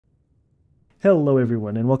Hello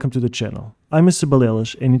everyone and welcome to the channel. I'm Mr.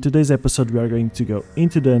 Balelish and in today's episode we are going to go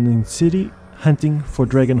into the Unnamed City hunting for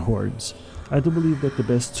dragon horns. I do believe that the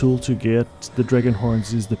best tool to get the dragon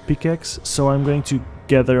horns is the pickaxe, so I'm going to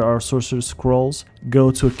gather our sorcerer scrolls,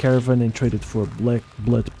 go to a caravan and trade it for black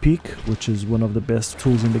blood pick, which is one of the best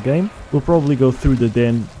tools in the game. We'll probably go through the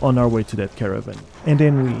den on our way to that caravan. And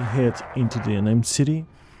then we head into the Unnamed City.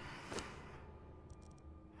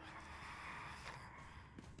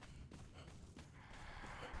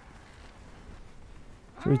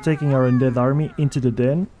 We're taking our undead army into the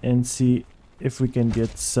den and see if we can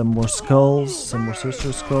get some more skulls, some more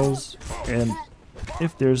sorcerer skulls, and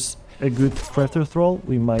if there's a good crafter thrall,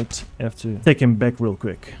 we might have to take him back real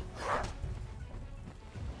quick.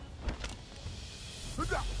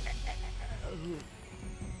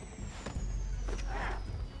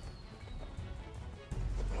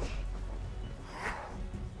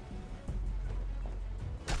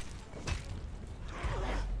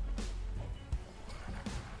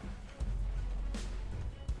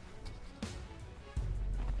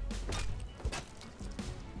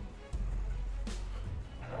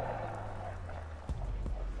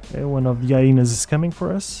 Okay, one of the hyenas is coming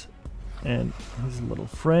for us, and his little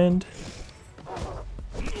friend.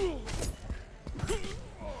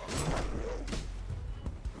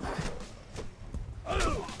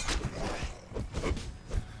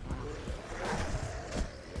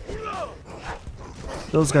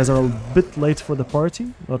 Those guys are a bit late for the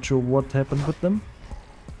party, not sure what happened with them.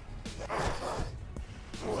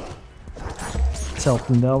 Let's help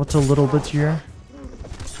them out a little bit here.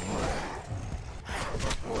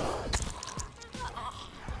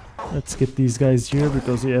 Let's get these guys here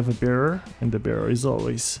because we have a bearer, and the bearer is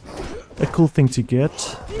always a cool thing to get.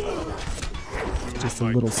 Just a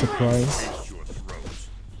little surprise.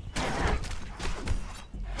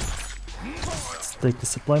 Let's take the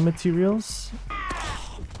supply materials.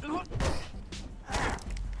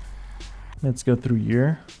 Let's go through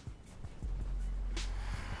here.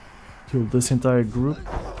 Kill this entire group.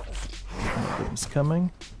 Nothing's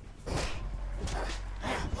coming.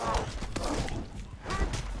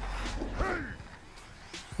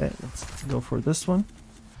 Okay, let's go for this one.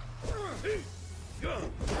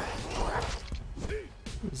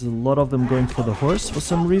 There's a lot of them going for the horse for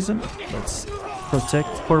some reason. Let's protect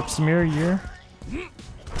Corpse Mirror here.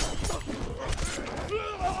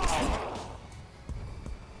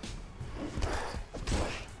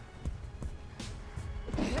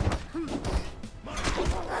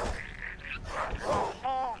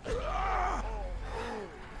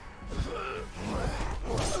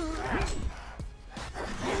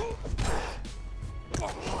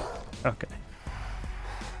 Okay.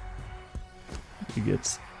 You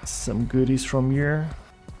get some goodies from here.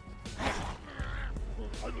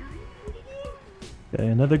 Okay,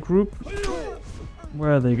 another group.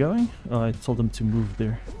 Where are they going? Oh, I told them to move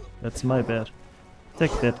there. That's my bad.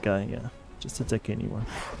 Attack that guy, yeah. Just attack anyone.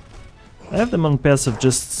 I have them on passive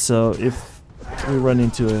just so if we run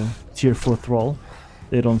into a tier 4 thrall,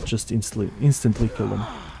 they don't just instantly kill them.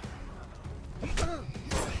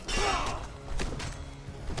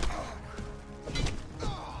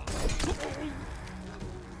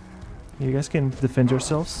 You guys can defend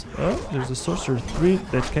yourselves. Oh, there's a sorcerer 3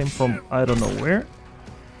 that came from I don't know where.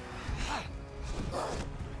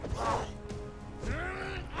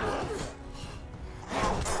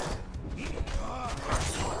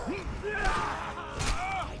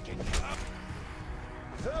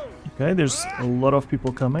 Okay, there's a lot of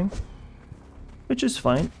people coming, which is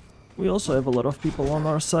fine. We also have a lot of people on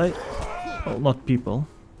our side. Well, not people,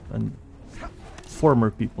 and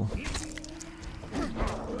former people.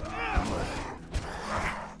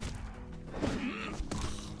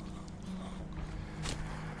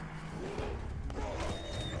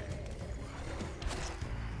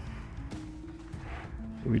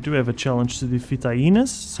 We do have a challenge to defeat hyenas,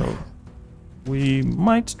 so we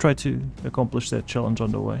might try to accomplish that challenge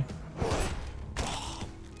on the way.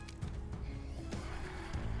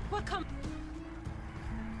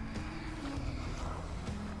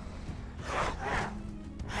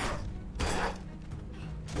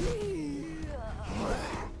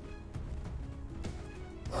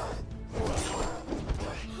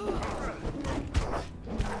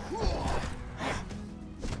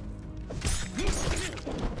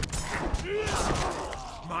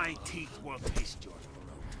 My teeth will taste your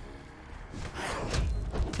throat.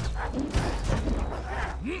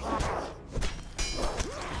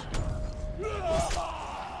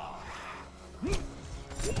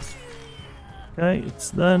 Okay,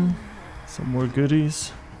 it's done. Some more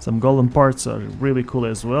goodies. Some golem parts are really cool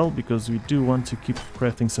as well, because we do want to keep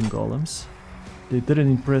crafting some golems. They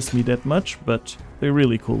didn't impress me that much, but they're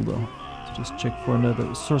really cool though. Let's just check for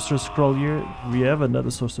another Sorcerer Scroll here. We have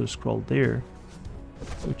another Sorcerer Scroll there,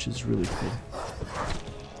 which is really cool.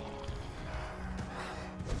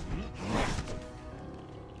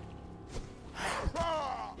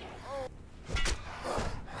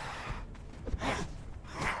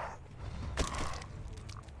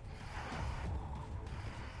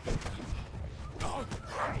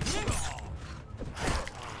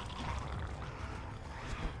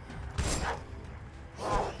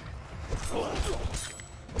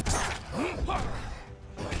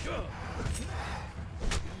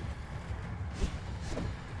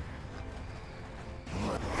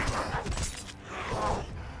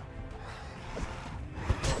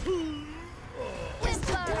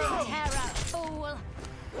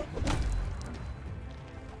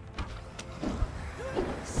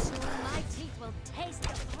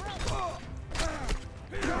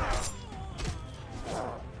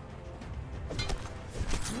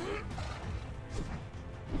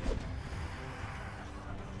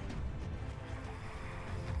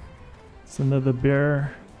 It's another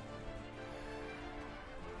bear.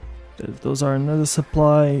 Those are another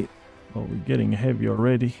supply. Oh, we're getting heavy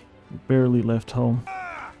already. We barely left home.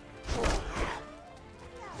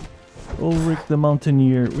 Ulrich the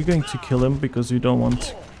Mountaineer. We're going to kill him because we don't want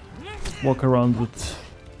to walk around with...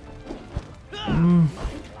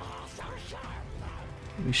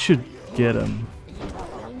 We should get him.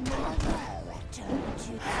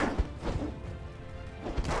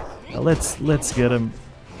 Let's get him.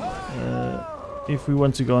 If we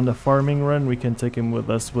want to go on the farming run, we can take him with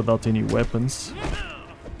us without any weapons.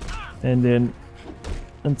 And then,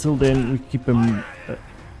 until then, we keep him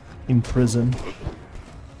in prison.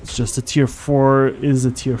 It's just a tier 4 is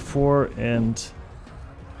a tier 4, and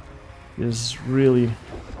is really...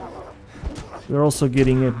 We're also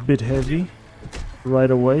getting a bit heavy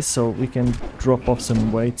right away, so we can drop off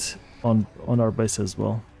some weight on our base as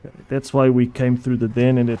well. That's why we came through the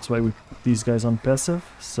den, and that's why we put these guys on passive,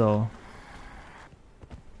 so...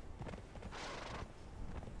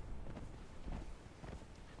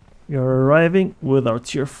 We are arriving with our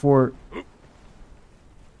tier 4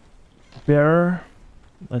 bearer.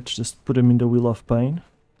 Let's just put him in the Wheel of Pain.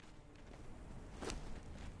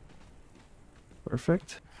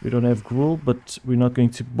 Perfect. We don't have gruel, but we're not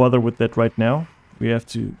going to bother with that right now. We have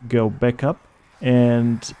to go back up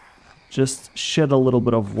and just shed a little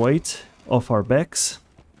bit of weight off our backs,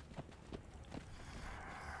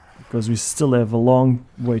 because we still have a long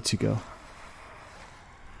way to go.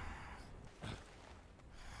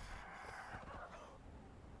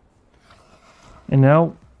 And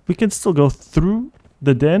now we can still go through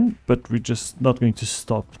the den, but we're just not going to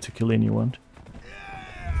stop to kill anyone.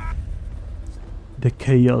 The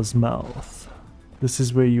Chaos Mouth. This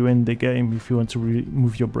is where you end the game if you want to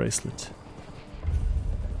remove your bracelet.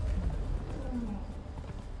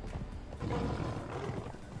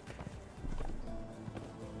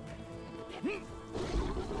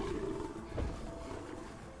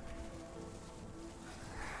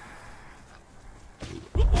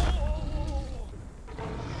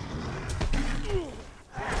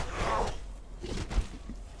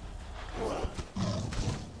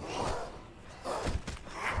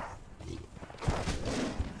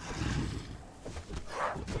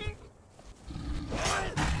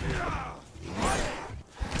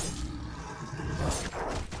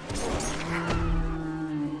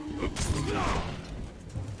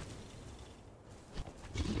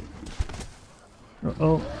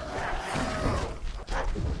 Uh-oh.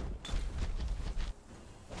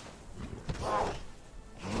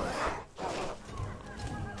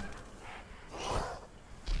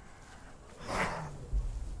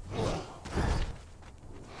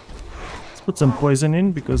 Let's put some poison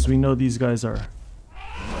in, because we know these guys are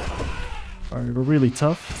really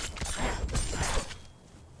tough.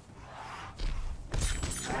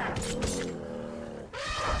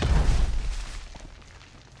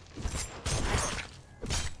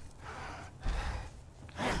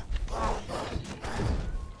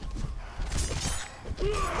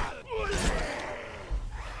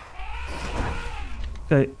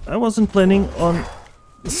 Okay, I wasn't planning on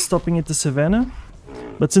stopping at the savannah,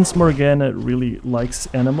 but since Morgana really likes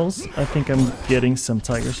animals, I think I'm getting some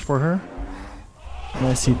tigers for her. And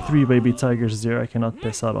I see 3 baby tigers there, I cannot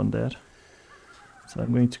pass out on that. So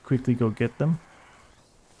I'm going to quickly go get them.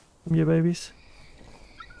 Come here, babies.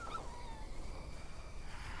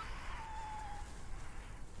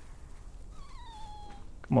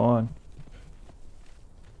 Come on.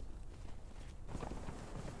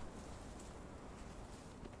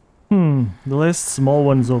 The last small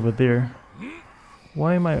one's over there.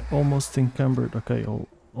 Why am I almost encumbered? Okay,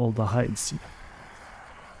 all the hides here.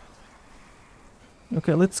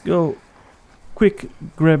 Okay, let's go. Quick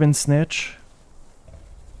grab and snatch.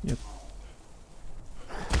 Yep.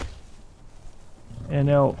 And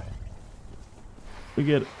now we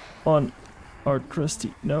get on our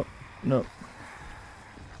trusty. No.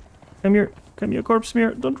 Come here, corpse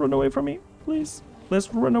smear. Don't run away from me, please.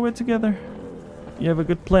 Let's run away together. You have a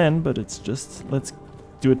good plan, but it's just let's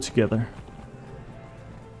do it together.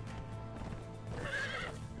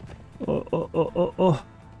 Oh.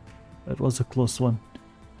 That was a close one.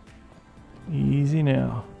 Easy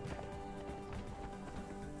now.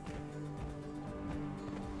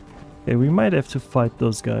 Okay, we might have to fight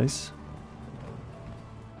those guys.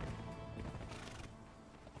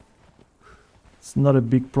 It's not a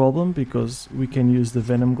big problem because we can use the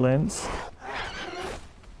venom glands.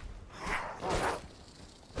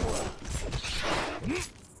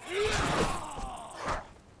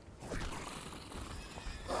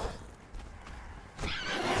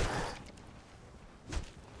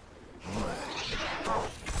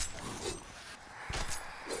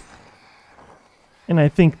 And I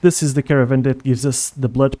think this is the caravan that gives us the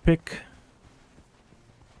blood pick.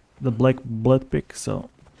 The black blood pick, so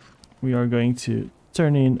we are going to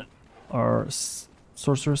turn in our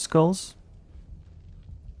sorcerer skulls.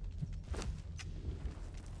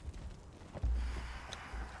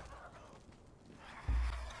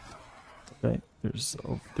 Okay,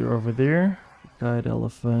 they're over there. Guide,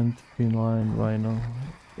 elephant, feline, rhino,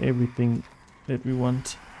 everything that we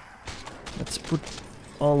want. Let's put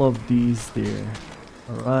all of these there.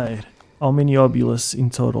 Alright. How many obulus in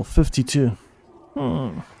total? 52.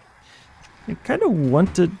 I kind of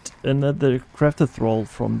wanted another crafted roll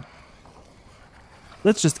from...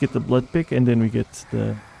 Let's just get the blood pick and then we get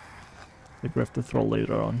the crafted roll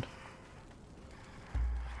later on.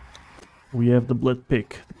 We have the blood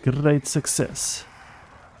pick. Great success.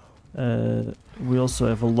 We also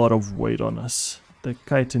have a lot of weight on us. The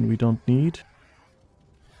chitin we don't need.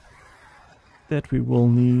 That we will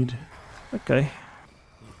need. Okay.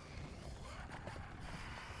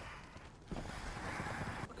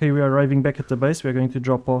 Okay, we are arriving back at the base. We are going to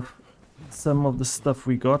drop off some of the stuff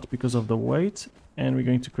we got because of the weight. And we're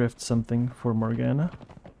going to craft something for Morgana.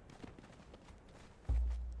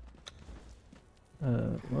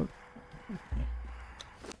 What? Okay.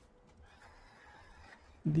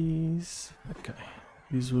 These... Okay.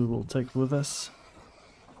 These we will take with us.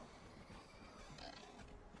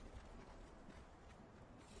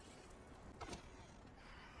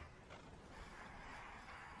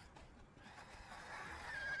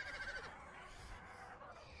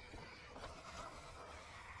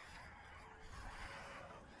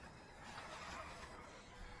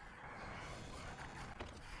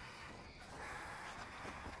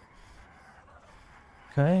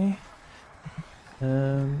 Okay.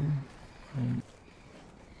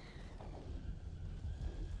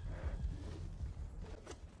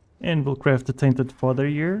 And we'll craft the tainted fodder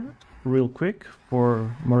here real quick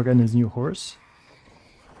for Morgana's new horse.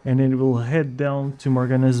 And then we'll head down to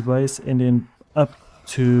Morgana's base and then up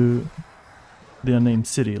to the Unnamed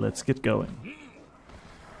City. Let's get going.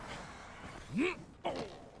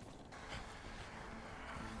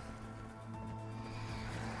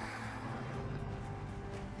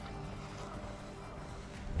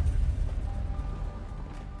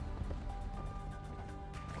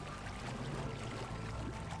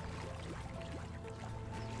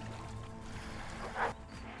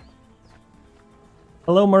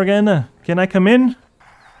 Hello, Morgana. Can I come in?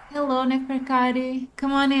 Hello, Neferkare.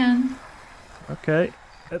 Come on in. Okay.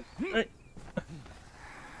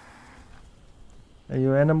 Are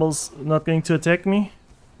your animals not going to attack me?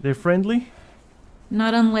 They're friendly?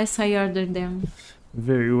 Not unless I order them.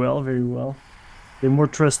 Very well, very well. They're more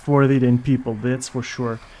trustworthy than people, that's for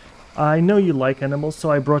sure. I know you like animals,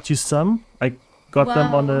 so I brought you some. I got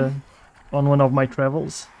them on one of my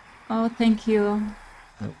travels. Oh, thank you.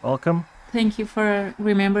 You're welcome. Thank you for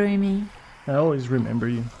remembering me. I always remember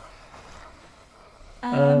you.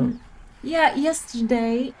 Yeah,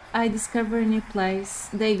 yesterday I discovered a new place,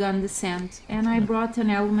 Dagon Descent, and I brought an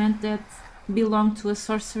element that belonged to a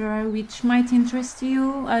sorcerer which might interest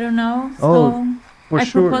you, I don't know. So for I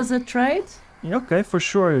sure. propose a trade. Yeah, okay, for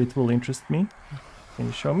sure it will interest me. Can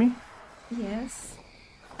you show me? Yes.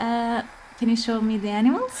 Can you show me the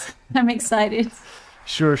animals? I'm excited.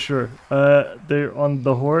 Sure. They're on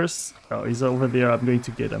the horse. Oh, he's over there. I'm going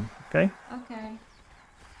to get him. Okay? Okay.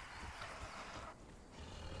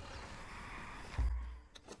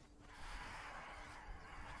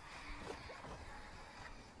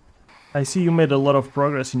 I see you made a lot of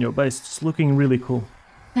progress in your base. It's looking really cool.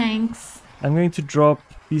 Thanks. I'm going to drop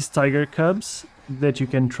these tiger cubs that you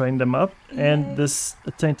can train them up, and this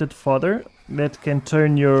tainted fodder that can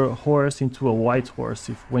turn your horse into a white horse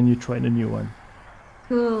when you train a new one.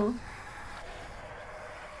 Cool.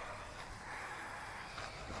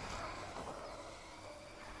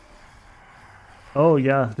 Oh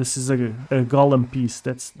yeah, this is a golem piece.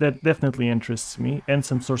 That definitely interests me, and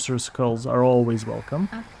some sorcerer's skulls are always welcome.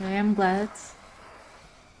 Okay, I'm glad.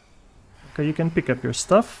 Okay, you can pick up your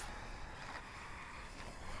stuff.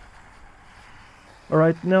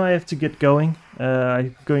 Alright, now I have to get going.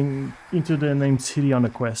 I'm going into the Unnamed City on a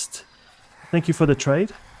quest. Thank you for the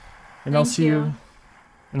trade, and I'll see you.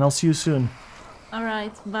 And I'll see you soon.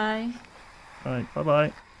 Alright, bye. Alright, bye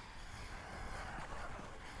bye.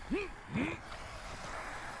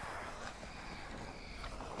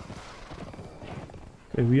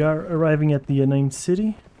 Okay, we are arriving at the Unnamed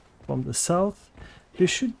City from the south. There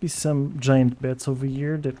should be some giant bats over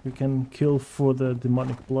here that we can kill for the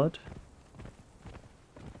demonic blood.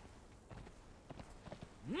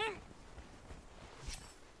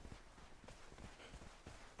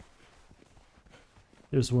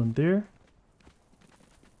 There's one there.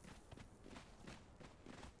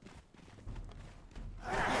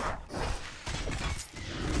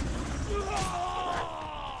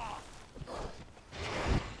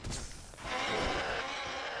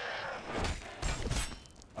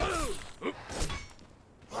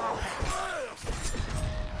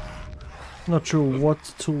 Not sure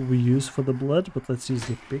what tool we use for the blood, but let's use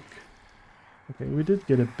the pick. Okay, we did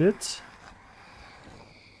get a bit.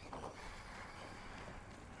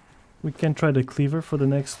 We can try the cleaver for the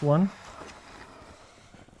next one.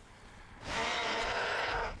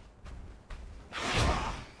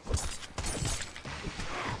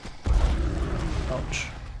 Ouch.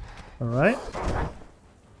 Alright.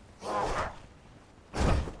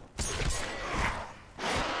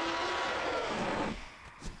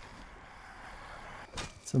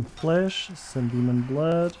 Some flesh, some demon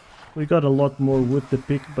blood. We got a lot more with the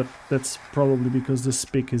pick, but that's probably because this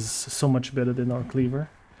pick is so much better than our cleaver.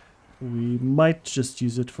 We might just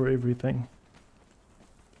use it for everything.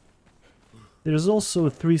 There's also a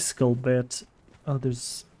 3-skull bat. Oh,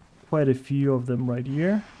 there's quite a few of them right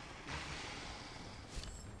here.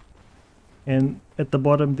 And at the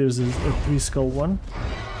bottom there's a 3-skull one.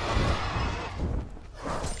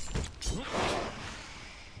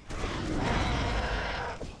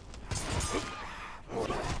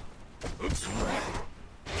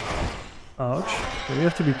 Ouch. So we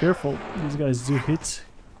have to be careful. These guys do hit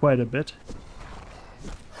quite a bit.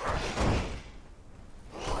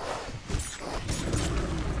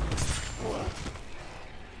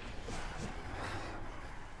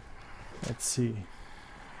 Let's see.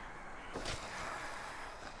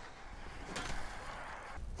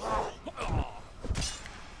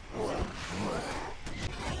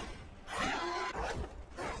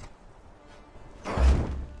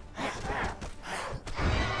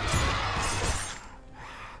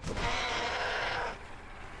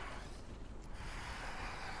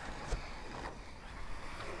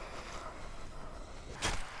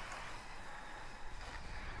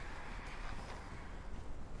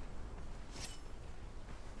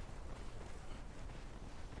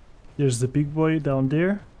 There's the big boy down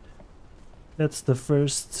there. That's the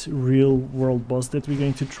first real world boss that we're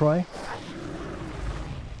going to try.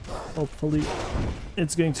 Hopefully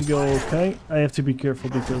it's going to go okay. I have to be careful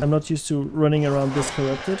because I'm not used to running around this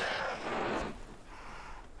corrupted.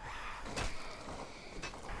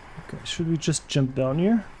 Okay, should we just jump down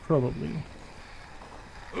here? Probably.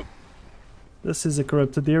 This is a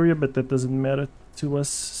corrupted area, but that doesn't matter to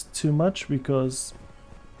us too much because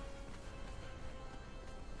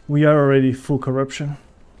we are already full corruption.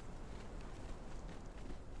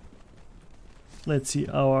 Let's see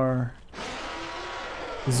how our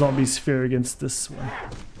zombies fare against this one.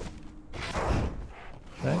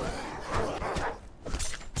 Okay.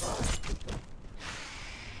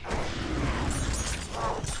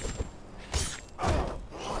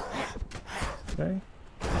 Okay.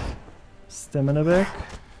 Stamina back.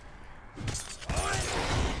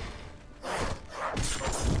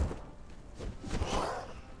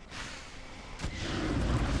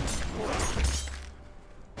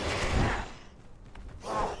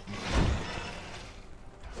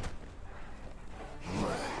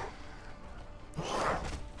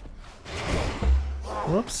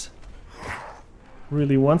 Whoops.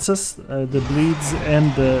 Really wants us. The bleeds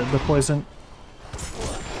and the poison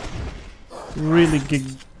really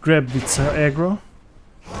grabbed its aggro.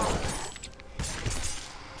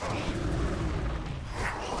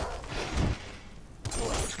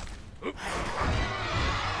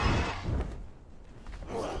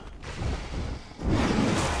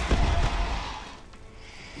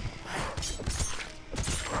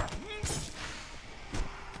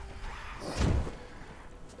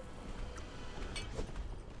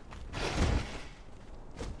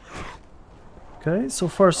 Okay, so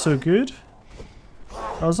far so good.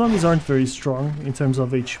 Our zombies aren't very strong in terms of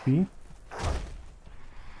HP.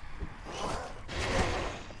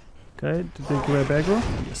 Okay, did they grab aggro?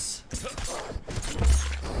 Yes.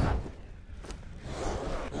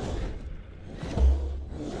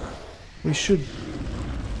 We should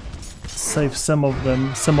save some of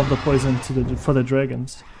them, some of the poison for the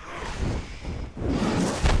dragons.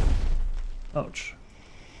 Ouch.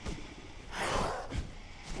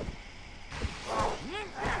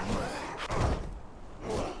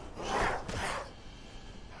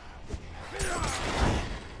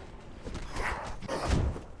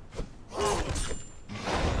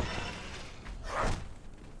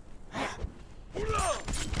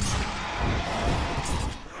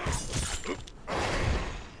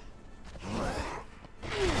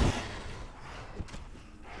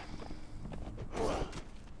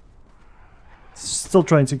 Still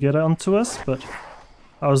trying to get onto us, but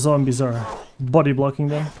our zombies are body blocking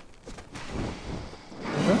them.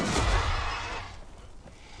 Okay.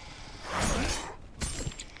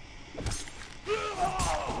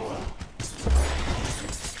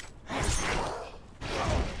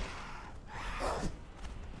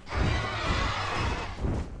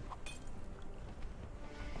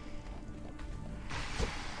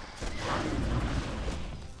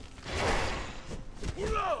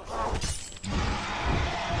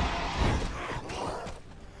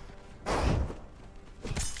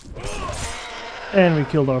 And we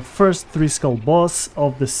killed our first 3-skull boss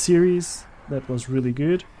of the series. That was really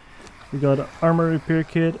good. We got an armor repair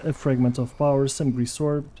kit, a fragment of power, some grease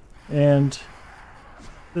orb, and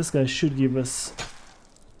this guy should give us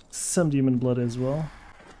some demon blood as well.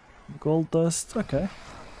 Gold dust, okay.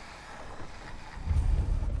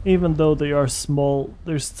 Even though they are small,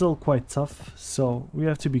 they're still quite tough, so we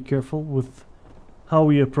have to be careful with how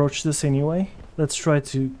we approach this anyway. Let's try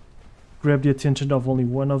to grab the attention of only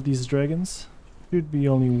one of these dragons. Should be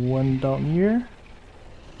only one down here.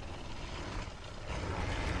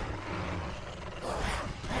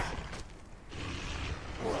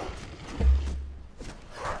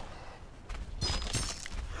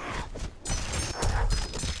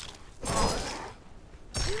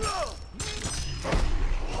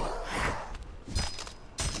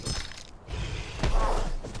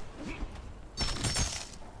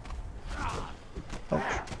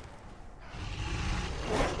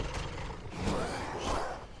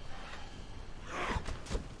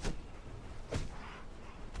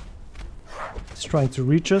 Trying to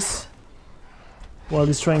reach us. While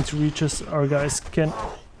he's trying to reach us, our guys can't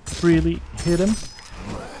really hit him.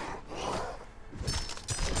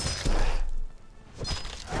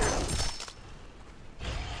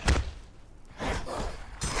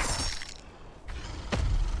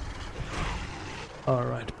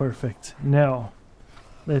 Alright, perfect. Now,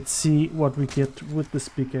 let's see what we get with this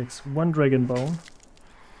pickaxe. One dragon bone.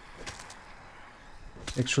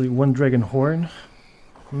 Actually, one dragon horn.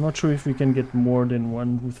 I'm not sure if we can get more than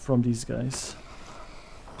one from these guys.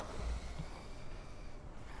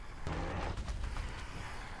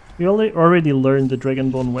 We already learned the dragon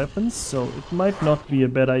bone weapons, so it might not be a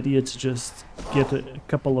bad idea to just get a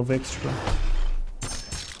couple of extra.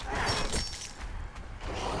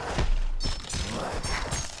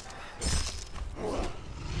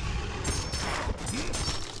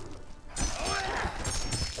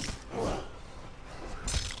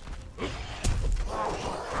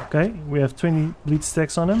 Okay, we have 20 bleed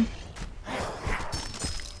stacks on him.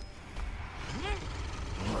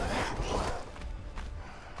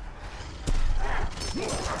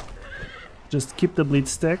 Just keep the bleed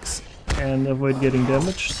stacks and avoid getting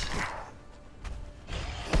damaged.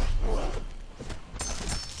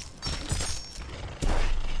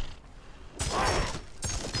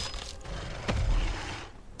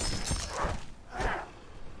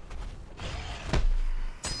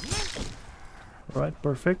 Right,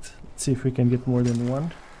 perfect. Let's see if we can get more than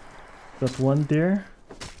one. Got one there.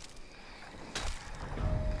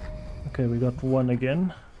 Okay, we got one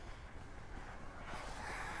again.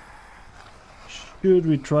 Should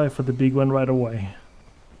we try for the big one right away?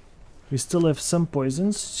 We still have some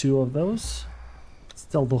poisons, 2 of those. Let's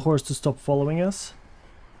tell the horse to stop following us.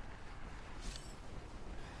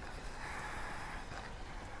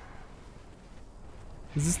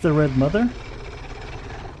 Is this the Red Mother?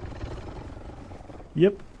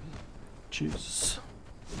 Yep. Jesus.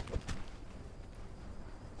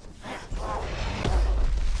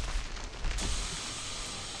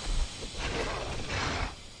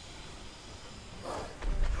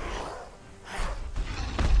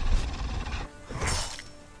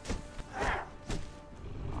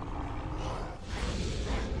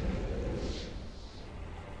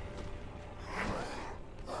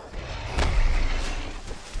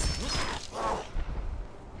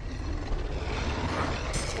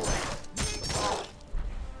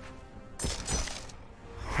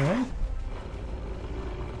 Okay.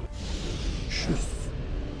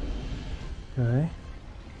 Okay.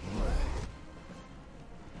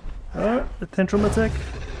 The tantrum attack.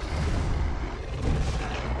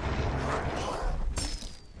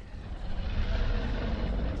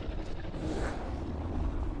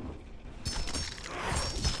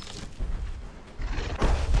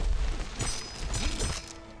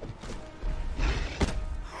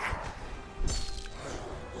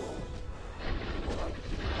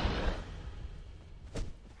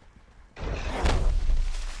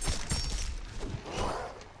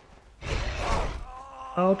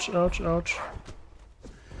 Ouch, ouch, ouch.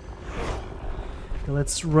 Okay,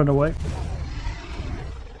 let's run away.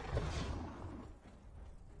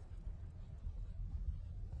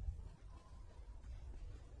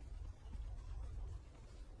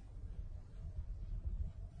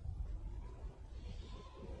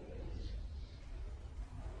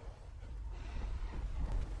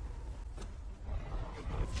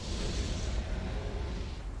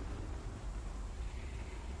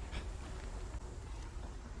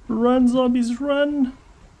 Run, zombies, run!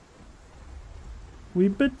 We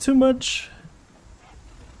bit too much.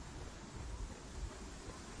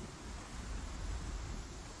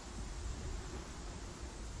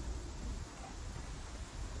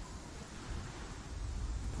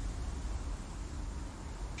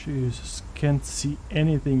 Jesus, can't see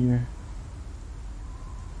anything here.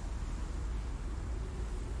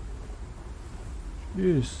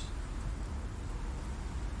 Jeez.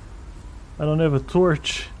 I don't have a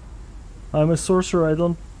torch. I'm a sorcerer, I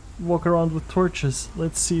don't walk around with torches.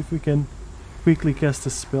 Let's see if we can quickly cast a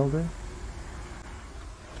spell there.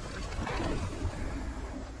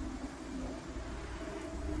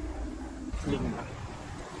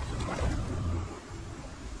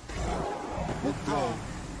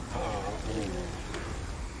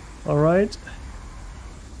 Alright.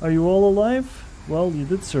 Are you all alive? Well, you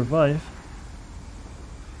did survive.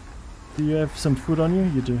 Do you have some food on you?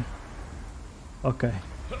 You do. Okay.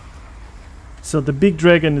 So the big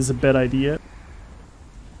dragon is a bad idea.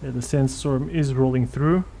 Yeah, the sandstorm is rolling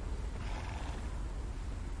through.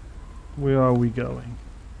 Where are we going?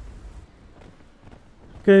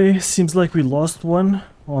 Okay, seems like we lost one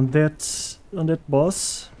on that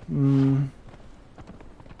boss. Okay,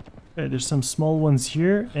 there's some small ones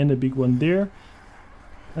here and a big one there.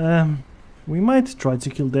 We might try to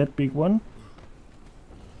kill that big one.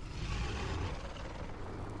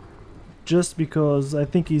 Just because I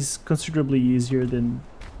think he's considerably easier than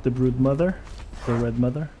the brood mother, the red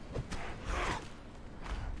mother.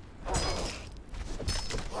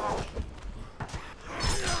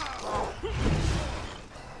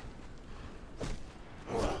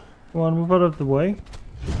 Come on, move out of the way.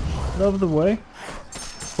 Out of the way.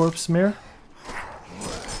 Corpse mare.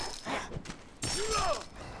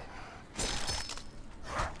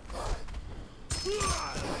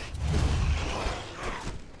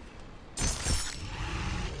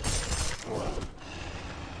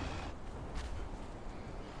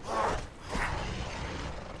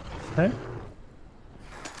 Okay.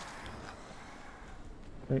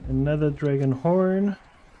 Okay, another dragon horn.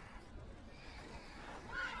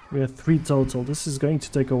 We have 3 total. This is going to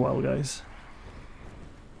take a while, guys.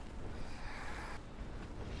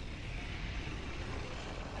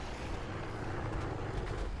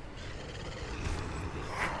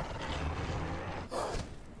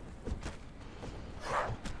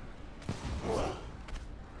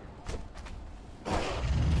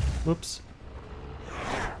 Whoops.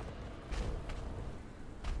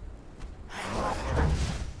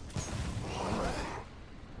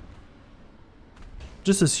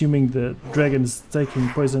 Just assuming the dragon is taking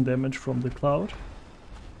poison damage from the cloud.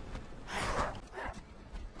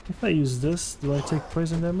 If I use this, do I take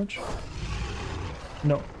poison damage?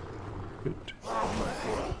 No. Good.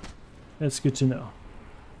 That's good to know.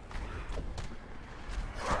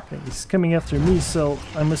 Okay, he's coming after me, so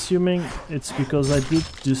I'm assuming it's because I did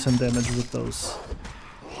do some damage with those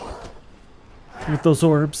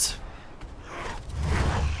orbs.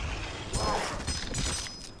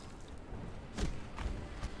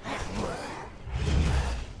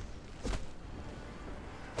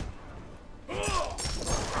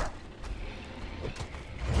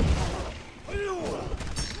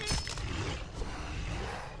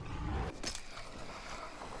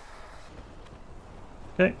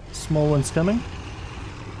 Okay, small one's coming.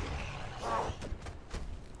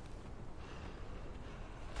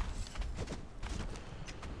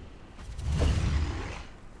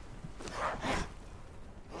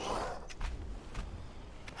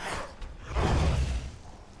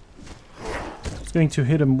 It's going to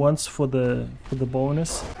hit him once for the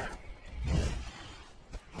bonus.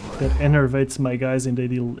 that enervates my guys and they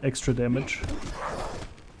deal extra damage.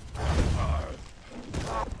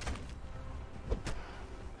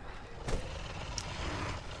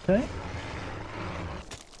 Okay.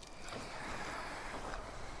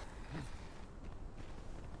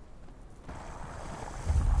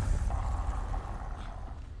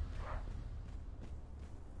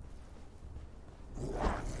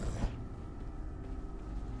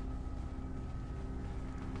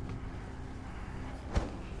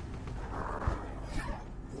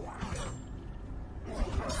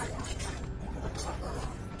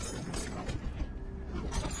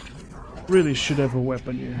 Really should have a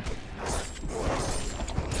weapon here.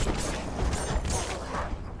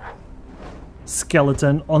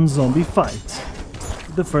 Skeleton on zombie fight.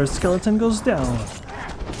 The first skeleton goes down.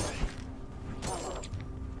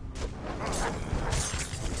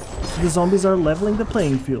 The zombies are leveling the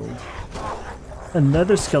playing field.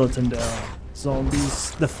 Another skeleton down.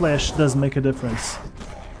 Zombies, the flesh does make a difference.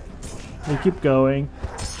 They keep going.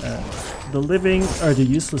 The living are the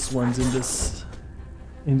useless ones in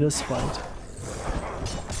this fight.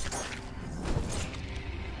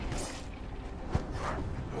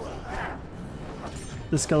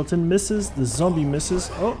 The skeleton misses, the zombie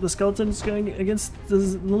misses. Oh, the skeleton is going against the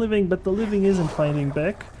living, but the living isn't fighting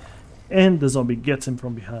back. And the zombie gets him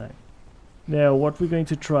from behind. Now what we're going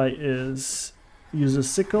to try is use a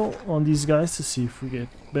sickle on these guys to see if we get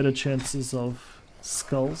better chances of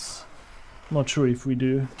skulls. Not sure if we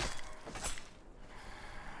do.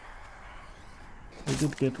 We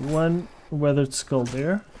did get one weathered skull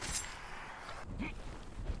there.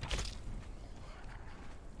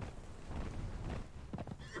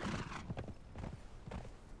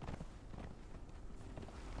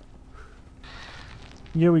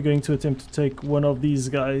 Here we're going to attempt to take one of these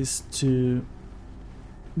guys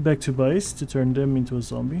back to base to turn them into a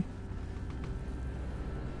zombie.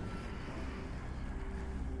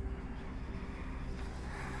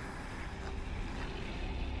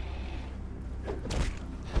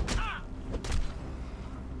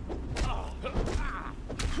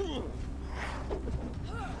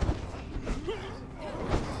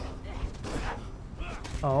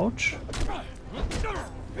 Ouch.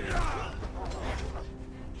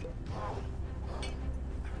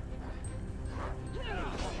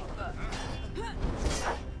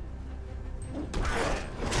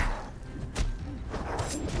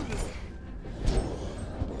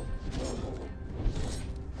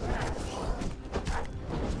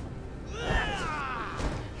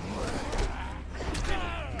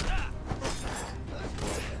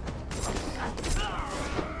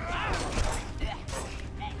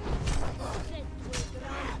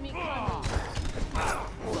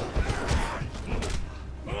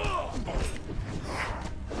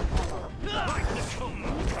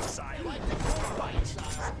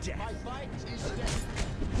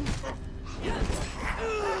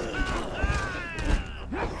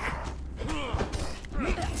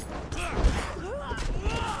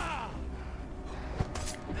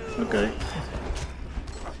 Okay.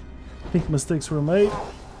 I think mistakes were made.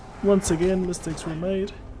 Once again, mistakes were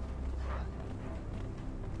made.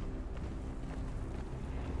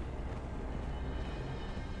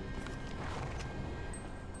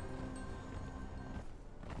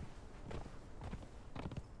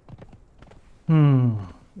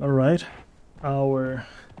 Alright. Our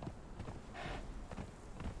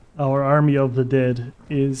army of the dead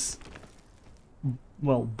is,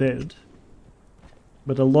 well, dead.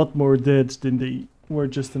 But a lot more dead than they were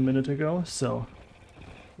just a minute ago, so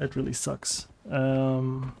that really sucks.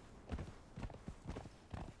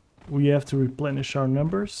 We have to replenish our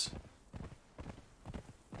numbers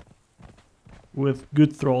with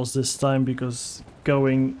good thralls this time, because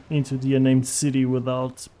going into the Unnamed City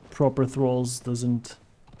without proper thralls doesn't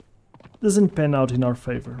pan out in our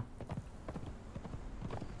favor.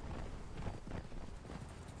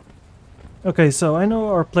 Okay, so I know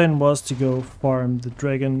our plan was to go farm the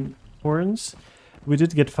dragon horns. We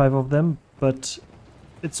did get 5 of them, but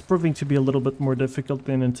it's proving to be a little bit more difficult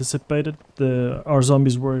than anticipated. Our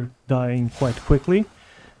zombies were dying quite quickly,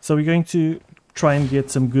 so we're going to try and get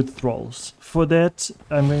some good thralls. For that,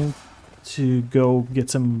 I'm going to go get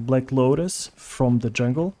some Black Lotus from the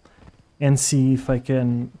jungle and see if I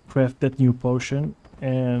can craft that new potion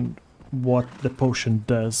and what the potion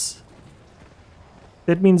does.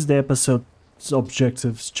 That means the episode's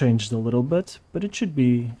objectives changed a little bit, but it should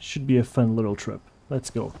be a fun little trip.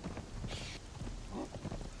 Let's go.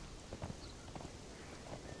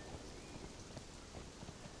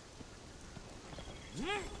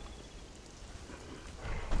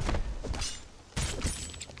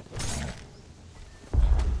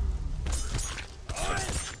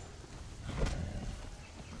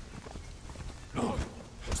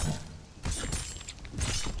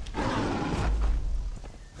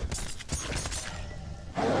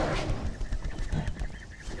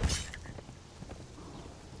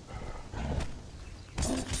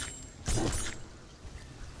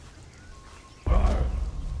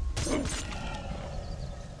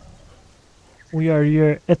 We are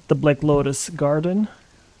here at the Black Lotus garden.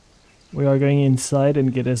 We are going inside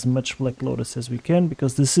and get as much Black Lotus as we can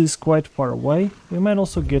because this is quite far away. We might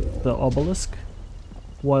also get the obelisk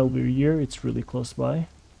while we're here, it's really close by.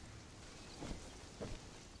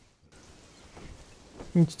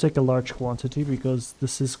 We need to take a large quantity because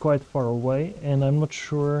this is quite far away and I'm not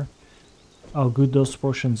sure how good those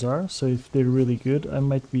potions are, so if they're really good I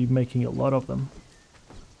might be making a lot of them.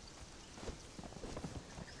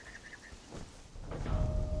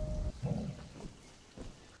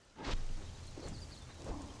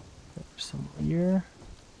 There's some here.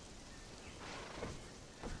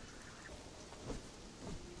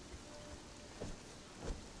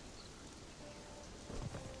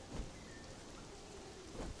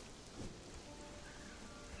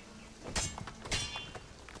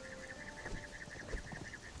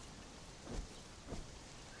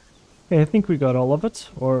 Okay, I think we got all of it,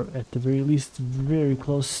 or at the very least very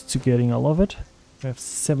close to getting all of it. We have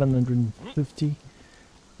 750,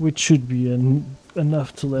 which should be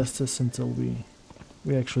enough to last us until we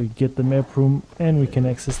actually get the map room, and we can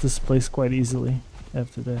access this place quite easily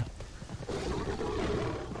after that.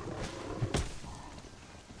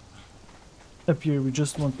 Up here we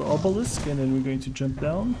just want the obelisk, and then we're going to jump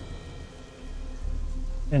down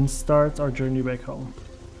and start our journey back home.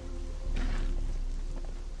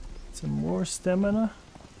 Some more stamina.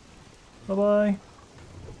 Bye-bye.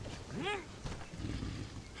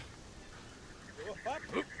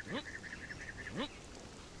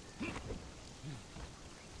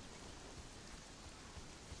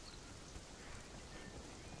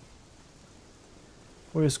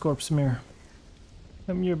 Where's Corpse Mirror?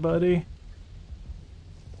 Come here, buddy.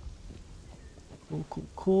 Cool, cool,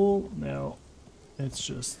 cool. Now, let's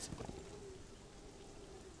just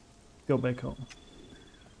go back home.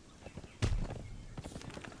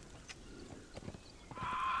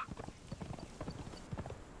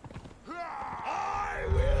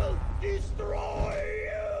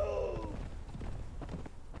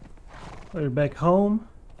 We're back home.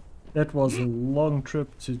 That was a long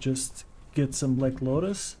trip to just get some Black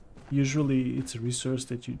Lotus. Usually it's a resource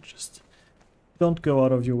that you just don't go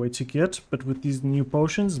out of your way to get, but with these new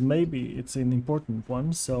potions maybe it's an important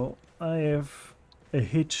one, so I have a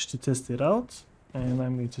hitch to test it out and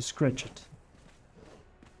I'm going to scratch it.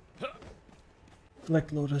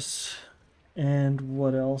 Black Lotus. And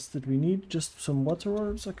what else did we need? Just some water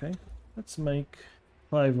orbs? Okay, let's make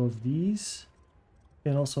 5 of these.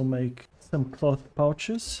 Can also make some cloth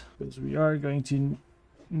pouches because we are going to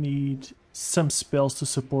need some spells to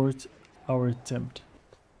support our attempt.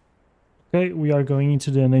 Okay, we are going into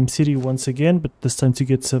the Unnamed City once again, but this time to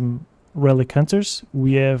get some relic hunters.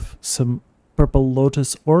 We have some purple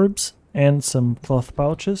lotus orbs and some cloth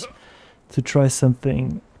pouches to try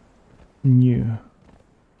something new.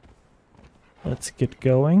 Let's get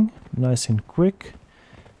going nice and quick.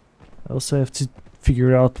 I also have to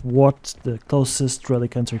figure out what the closest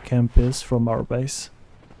relic hunter camp is from our base.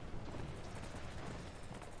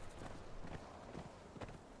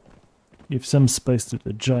 Give some space to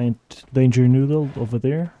the giant danger noodle over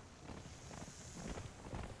there.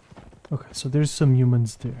 Okay, so there's some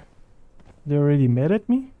humans there. They're already mad at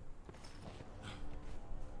me?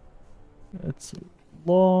 That's a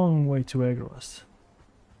long way to aggro us.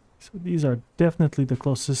 So these are definitely the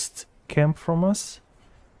closest camp from us.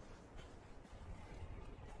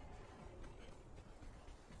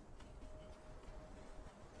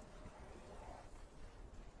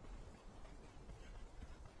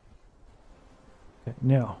 Okay,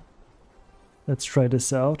 now let's try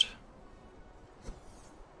this out.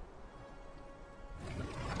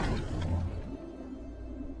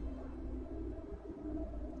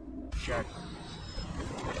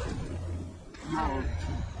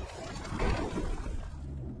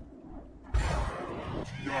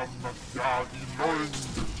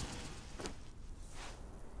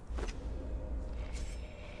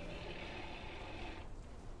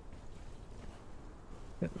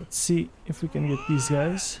 Okay, let's see if we can get these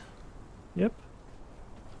guys. Yep.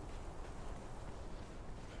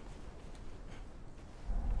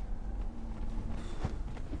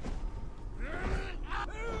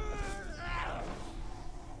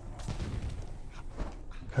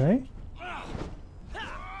 Okay.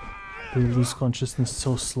 They lose consciousness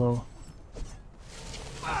so slow.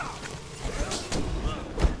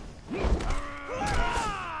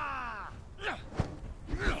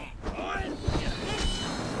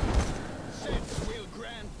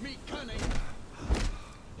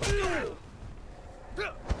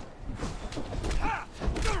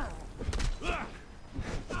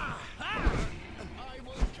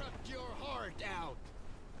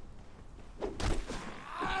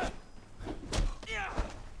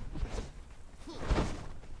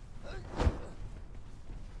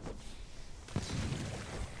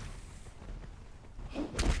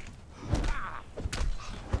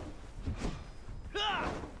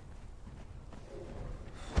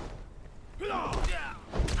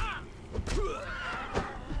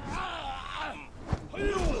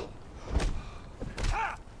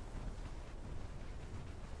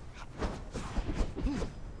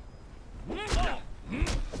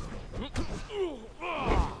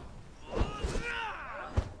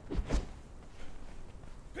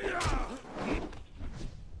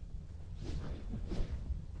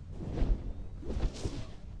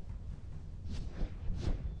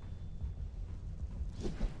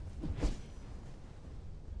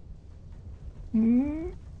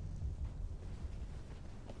 Mm.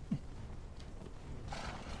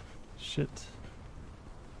 Shit.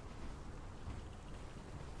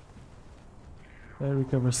 I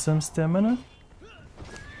recover some stamina.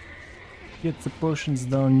 Get the potions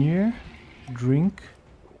down here. Drink.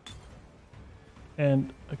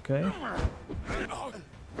 And okay.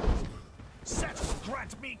 Set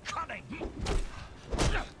grant me cunning.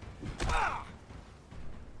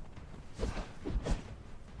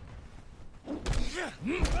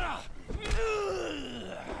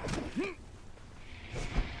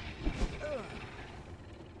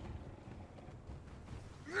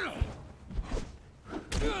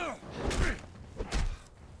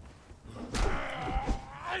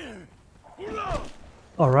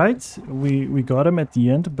 Alright, we got him at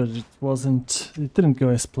the end, but it didn't go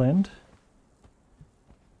as planned.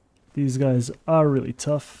 These guys are really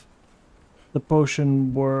tough. The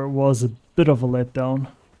potion was a bit of a letdown.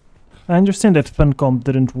 I understand that Funcom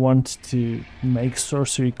didn't want to make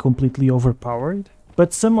sorcery completely overpowered,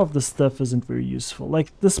 but some of the stuff isn't very useful.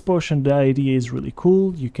 Like this potion, the idea is really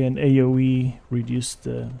cool. You can AoE reduce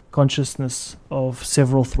the consciousness of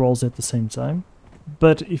several thralls at the same time.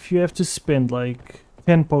 But if you have to spend like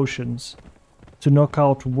 10 potions to knock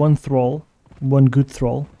out one thrall, one good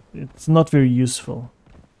thrall, it's not very useful.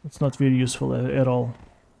 It's not very useful at all.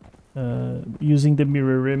 Using the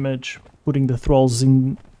mirror image, putting the thralls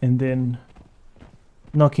in, and then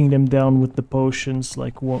knocking them down with the potions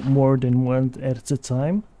like more than one at a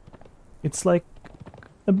time. It's like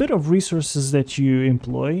a bit of resources that you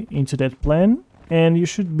employ into that plan, and you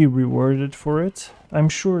should be rewarded for it. I'm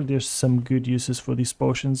sure there's some good uses for these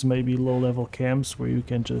potions, maybe low-level camps where you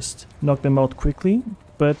can just knock them out quickly,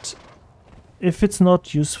 but if it's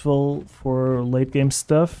not useful for late-game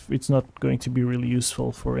stuff, it's not going to be really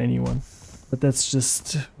useful for anyone. But that's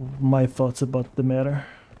just my thoughts about the matter.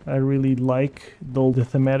 I really like all the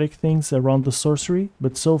thematic things around the sorcery,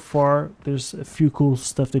 but so far there's a few cool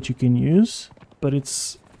stuff that you can use, but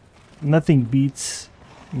it's nothing beats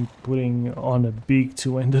putting on a big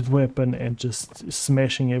two-handed weapon and just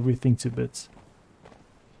smashing everything to bits.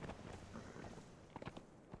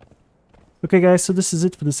 Okay guys, so this is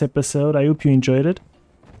it for this episode. I hope you enjoyed it.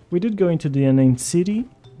 We did go into the Unnamed City,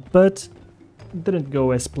 but it didn't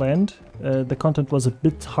go as planned. The content was a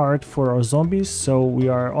bit hard for our zombies, so we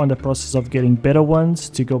are on the process of getting better ones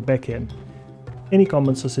to go back in. Any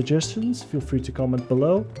comments or suggestions, feel free to comment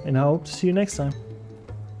below, and I hope to see you next time.